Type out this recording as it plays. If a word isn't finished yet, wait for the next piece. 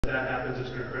that happens, it's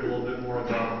going to create a little bit more of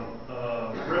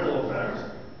a ripple effect.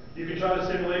 You can try to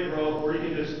stimulate growth, or you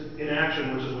can just,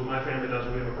 inaction, which is what my family does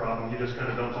when we have a problem, you just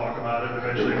kind of don't talk about it, and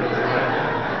eventually it goes away.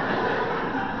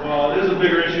 Well, it is a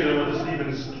bigger issue than what the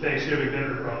Stevens Thanksgiving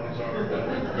dinner problems are. But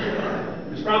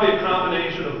it's probably a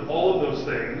combination of all of those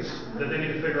things that they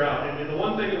need to figure out. And the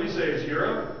one thing that we say is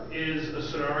Europe is a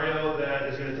scenario that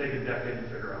is going to take a decade to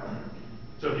figure out.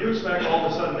 So if you expect all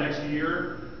of a sudden next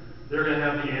year they're going to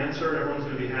have the answer, everyone's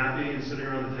going to be happy and sitting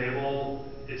around the table,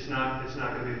 it's not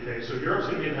going to be the case. So Europe's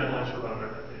going to be in headlines for about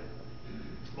another decade.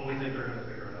 But we think they're going to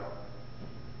figure it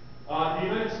out. The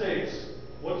United States,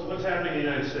 what's happening in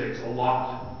the United States? A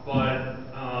lot. But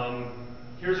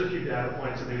here's a few data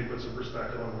points that maybe put some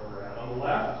perspective on where we're at. On the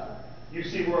left, you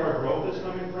see where our growth is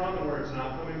coming from and where it's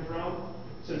not coming from.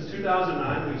 Since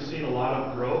 2009, we've seen a lot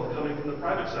of growth coming from the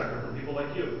private sector, from people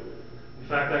like you. In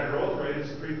fact, that growth rate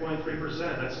is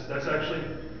 3.3%. That's actually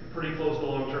pretty close to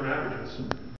long-term averages.